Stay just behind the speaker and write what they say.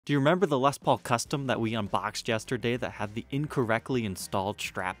Do you remember the Les Paul Custom that we unboxed yesterday that had the incorrectly installed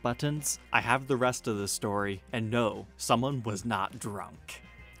strap buttons? I have the rest of the story, and no, someone was not drunk.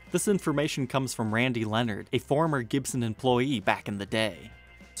 This information comes from Leonard, a former Gibson employee back in the day.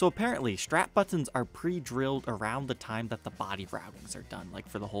 So apparently, strap buttons are pre-drilled around the time that the body routings are done, like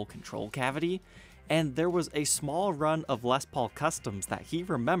for the whole control cavity, and there was a small run of Les Paul Customs that he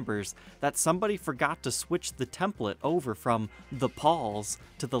remembers that somebody forgot to switch the template over from the Pauls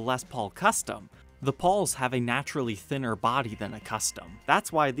to the Les Paul Custom. The Pauls have a naturally thinner body than a Custom.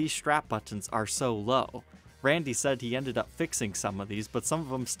 That's why these strap buttons are so low. Randy said he ended up fixing some of these, but some of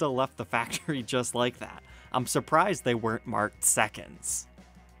them still left the factory just like that. I'm surprised they weren't marked seconds.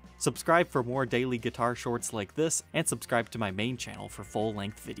 Subscribe for more daily guitar shorts like this, and subscribe to my main channel for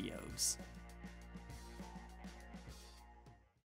full-length videos.